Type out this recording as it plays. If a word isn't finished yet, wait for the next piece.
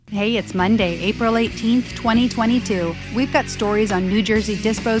Hey, it's Monday, April 18th, 2022. We've got stories on New Jersey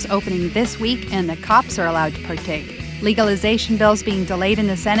dispos opening this week, and the cops are allowed to partake. Legalization bills being delayed in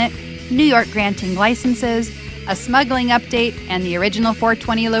the Senate, New York granting licenses, a smuggling update, and the original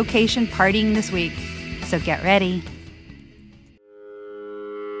 420 location partying this week. So get ready.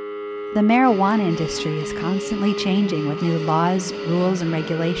 The marijuana industry is constantly changing with new laws, rules, and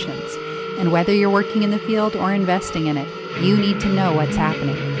regulations. And whether you're working in the field or investing in it, you need to know what's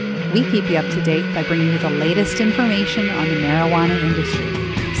happening. We keep you up to date by bringing you the latest information on the marijuana industry.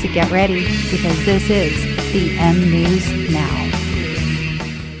 So get ready, because this is the M News Now.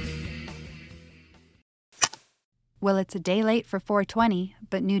 Well, it's a day late for 420,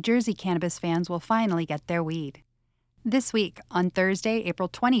 but New Jersey cannabis fans will finally get their weed. This week, on Thursday, April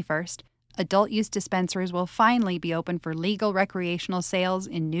 21st, adult use dispensaries will finally be open for legal recreational sales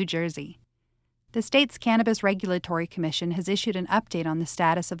in New Jersey. The state's Cannabis Regulatory Commission has issued an update on the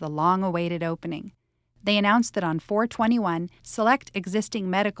status of the long-awaited opening. They announced that on 4/21, select existing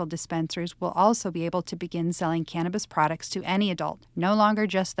medical dispensaries will also be able to begin selling cannabis products to any adult, no longer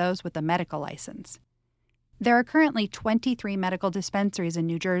just those with a medical license. There are currently 23 medical dispensaries in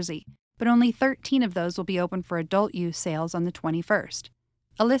New Jersey, but only 13 of those will be open for adult use sales on the 21st.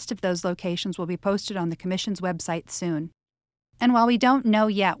 A list of those locations will be posted on the Commission's website soon. And while we don't know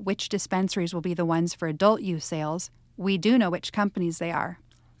yet which dispensaries will be the ones for adult use sales, we do know which companies they are.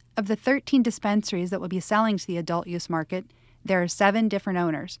 Of the 13 dispensaries that will be selling to the adult use market, there are 7 different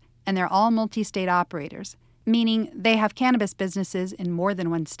owners, and they're all multi-state operators, meaning they have cannabis businesses in more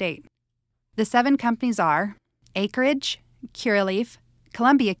than one state. The 7 companies are Acreage, Curaleaf,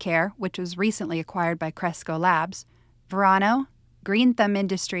 Columbia Care, which was recently acquired by Cresco Labs, Verano, Green Thumb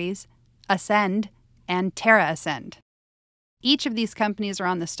Industries, Ascend, and Terra Ascend. Each of these companies are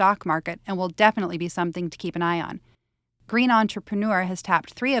on the stock market and will definitely be something to keep an eye on. Green Entrepreneur has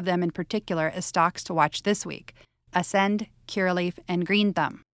tapped 3 of them in particular as stocks to watch this week: Ascend, Curaleaf, and Green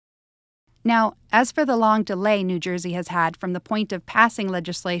Thumb. Now, as for the long delay New Jersey has had from the point of passing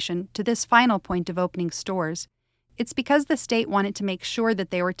legislation to this final point of opening stores, it's because the state wanted to make sure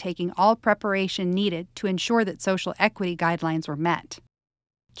that they were taking all preparation needed to ensure that social equity guidelines were met.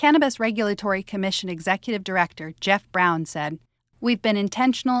 Cannabis Regulatory Commission Executive Director Jeff Brown said, "We've been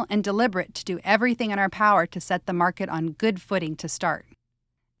intentional and deliberate to do everything in our power to set the market on good footing to start."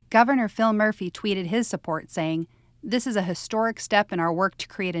 Governor Phil Murphy tweeted his support, saying, "This is a historic step in our work to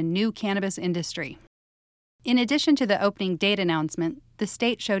create a new cannabis industry." In addition to the opening date announcement, the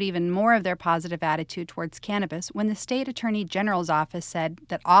state showed even more of their positive attitude towards cannabis when the state attorney general's office said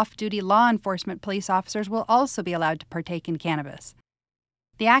that off-duty law enforcement police officers will also be allowed to partake in cannabis.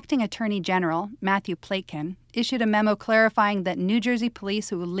 The acting attorney general, Matthew Platkin, issued a memo clarifying that New Jersey police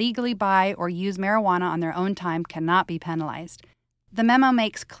who legally buy or use marijuana on their own time cannot be penalized. The memo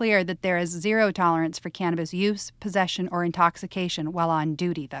makes clear that there is zero tolerance for cannabis use, possession, or intoxication while on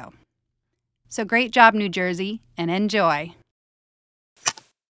duty, though. So great job, New Jersey, and enjoy!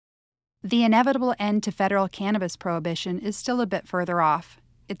 The inevitable end to federal cannabis prohibition is still a bit further off.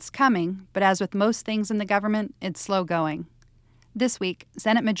 It's coming, but as with most things in the government, it's slow going. This week,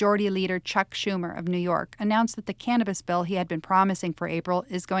 Senate Majority Leader Chuck Schumer of New York announced that the cannabis bill he had been promising for April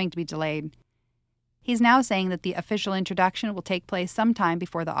is going to be delayed. He's now saying that the official introduction will take place sometime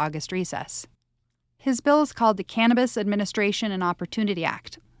before the August recess. His bill is called the Cannabis Administration and Opportunity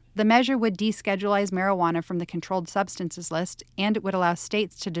Act. The measure would deschedule marijuana from the controlled substances list, and it would allow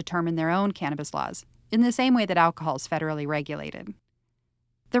states to determine their own cannabis laws, in the same way that alcohol is federally regulated.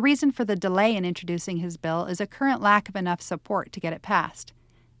 The reason for the delay in introducing his bill is a current lack of enough support to get it passed.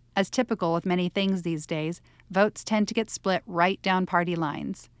 As typical with many things these days, votes tend to get split right down party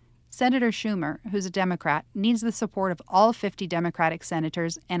lines. Senator Schumer, who's a Democrat, needs the support of all 50 Democratic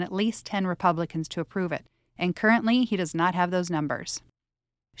senators and at least 10 Republicans to approve it, and currently he does not have those numbers.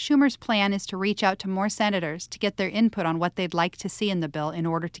 Schumer's plan is to reach out to more senators to get their input on what they'd like to see in the bill in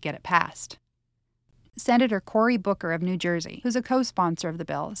order to get it passed. Senator Cory Booker of New Jersey, who's a co-sponsor of the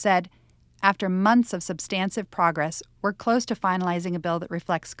bill, said, "After months of substantive progress, we're close to finalizing a bill that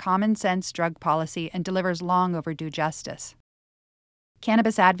reflects common-sense drug policy and delivers long overdue justice."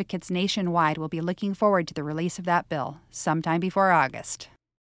 Cannabis advocates nationwide will be looking forward to the release of that bill sometime before August.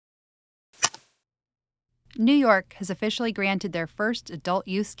 New York has officially granted their first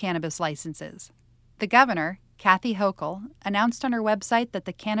adult-use cannabis licenses. The governor, Kathy Hochul, announced on her website that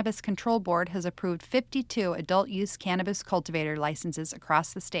the Cannabis Control Board has approved 52 adult-use cannabis cultivator licenses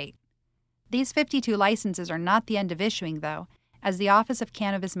across the state. These 52 licenses are not the end of issuing, though, as the Office of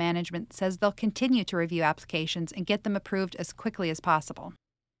Cannabis Management says they'll continue to review applications and get them approved as quickly as possible.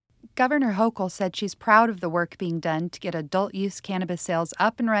 Governor Hochul said she's proud of the work being done to get adult-use cannabis sales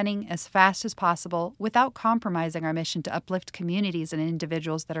up and running as fast as possible without compromising our mission to uplift communities and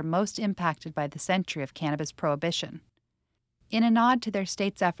individuals that are most impacted by the century of cannabis prohibition. In a nod to their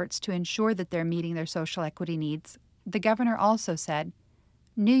state's efforts to ensure that they're meeting their social equity needs, the governor also said,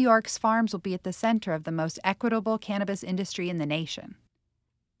 New York's farms will be at the center of the most equitable cannabis industry in the nation.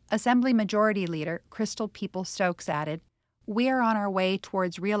 Assembly Majority Leader Crystal People-Stokes added, we are on our way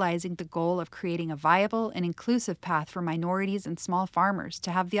towards realizing the goal of creating a viable and inclusive path for minorities and small farmers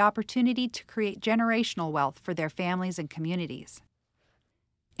to have the opportunity to create generational wealth for their families and communities.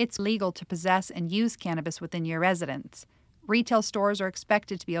 It's legal to possess and use cannabis within your residence. Retail stores are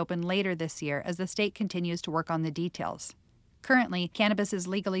expected to be open later this year as the state continues to work on the details. Currently, cannabis is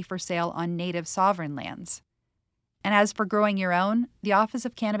legally for sale on native sovereign lands. And as for growing your own, the Office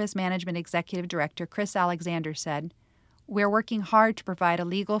of Cannabis Management Executive Director Chris Alexander said, we're working hard to provide a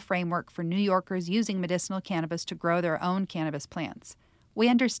legal framework for New Yorkers using medicinal cannabis to grow their own cannabis plants. We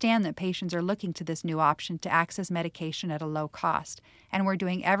understand that patients are looking to this new option to access medication at a low cost, and we're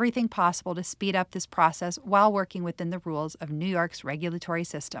doing everything possible to speed up this process while working within the rules of New York's regulatory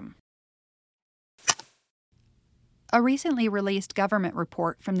system. A recently released government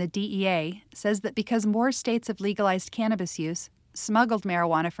report from the DEA says that because more states have legalized cannabis use, smuggled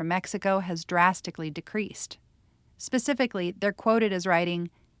marijuana from Mexico has drastically decreased. Specifically, they're quoted as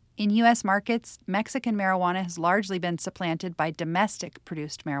writing, in U.S. markets, Mexican marijuana has largely been supplanted by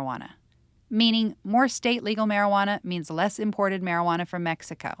domestic-produced marijuana, meaning more state-legal marijuana means less imported marijuana from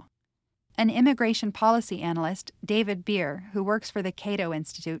Mexico. An immigration policy analyst, David Beer, who works for the Cato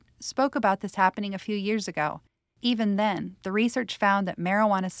Institute, spoke about this happening a few years ago. Even then, the research found that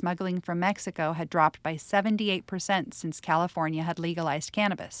marijuana smuggling from Mexico had dropped by 78% since California had legalized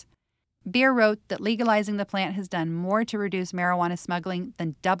cannabis. Beer wrote that legalizing the plant has done more to reduce marijuana smuggling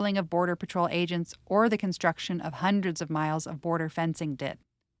than doubling of Border Patrol agents or the construction of hundreds of miles of border fencing did.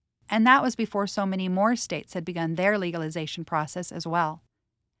 And that was before so many more states had begun their legalization process as well.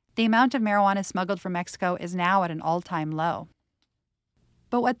 The amount of marijuana smuggled from Mexico is now at an all-time low.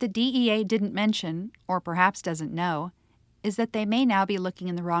 But what the DEA didn't mention, or perhaps doesn't know, is that they may now be looking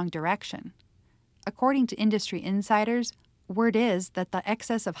in the wrong direction. According to industry insiders, word is that the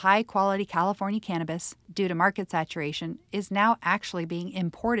excess of high-quality California cannabis, due to market saturation, is now actually being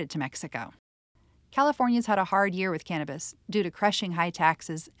imported to Mexico. California's had a hard year with cannabis due to crushing high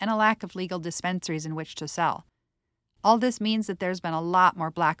taxes and a lack of legal dispensaries in which to sell. All this means that there's been a lot more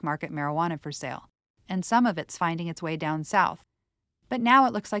black market marijuana for sale, and some of it's finding its way down south. But now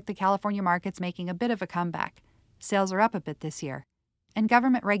it looks like the California market's making a bit of a comeback. Sales are up a bit this year. And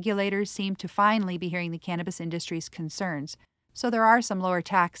government regulators seem to finally be hearing the cannabis industry's concerns, so there are some lower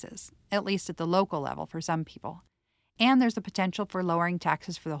taxes, at least at the local level for some people. And there's the potential for lowering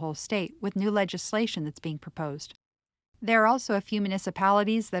taxes for the whole state with new legislation that's being proposed. There are also a few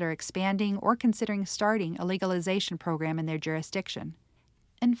municipalities that are expanding or considering starting a legalization program in their jurisdiction.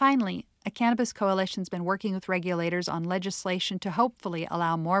 And finally, a cannabis coalition's been working with regulators on legislation to hopefully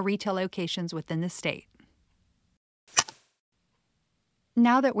allow more retail locations within the state.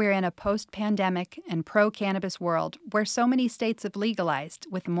 Now that we're in a post-pandemic and pro-cannabis world where so many states have legalized,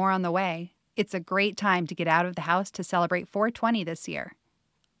 with more on the way, it's a great time to get out of the house to celebrate 420 this year.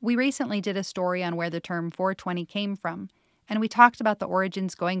 We recently did a story on where the term 420 came from, and we talked about the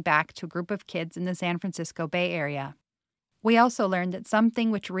origins going back to a group of kids in the San Francisco Bay Area. We also learned that something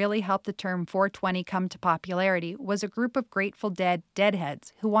which really helped the term 420 come to popularity was a group of Grateful Dead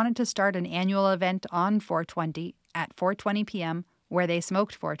deadheads who wanted to start an annual event on 420 at 4:20 p.m. where they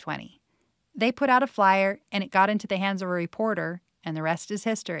smoked 420. They put out a flyer, and it got into the hands of a reporter, and the rest is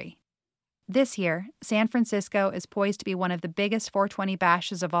history. This year, San Francisco is poised to be one of the biggest 420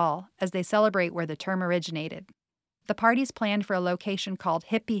 bashes of all as they celebrate where the term originated. The party's planned for a location called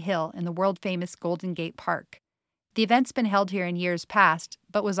Hippie Hill in the world-famous Golden Gate Park. The event's been held here in years past,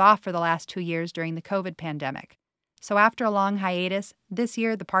 but was off for the last 2 years during the COVID pandemic. So after a long hiatus, this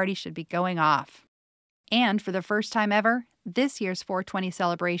year the party should be going off. And for the first time ever, this year's 420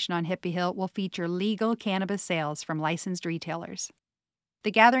 celebration on Hippie Hill will feature legal cannabis sales from licensed retailers.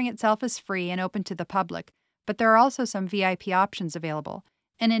 The gathering itself is free and open to the public, but there are also some VIP options available.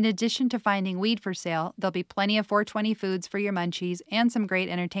 And in addition to finding weed for sale, there'll be plenty of 420 foods for your munchies and some great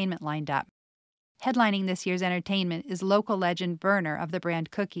entertainment lined up. Headlining this year's entertainment is local legend Berner of the brand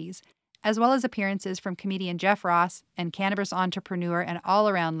Cookies, as well as appearances from comedian Jeff Ross and cannabis entrepreneur and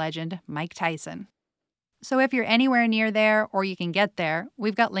all-around legend Mike Tyson. So if you're anywhere near there or you can get there,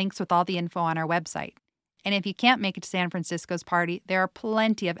 we've got links with all the info on our website. And if you can't make it to San Francisco's party, there are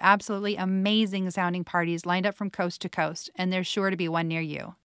plenty of absolutely amazing sounding parties lined up from coast to coast, and there's sure to be one near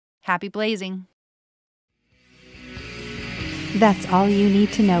you. Happy blazing. That's all you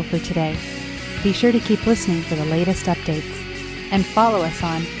need to know for today. Be sure to keep listening for the latest updates and follow us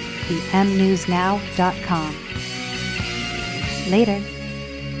on themnewsnow.com. Later.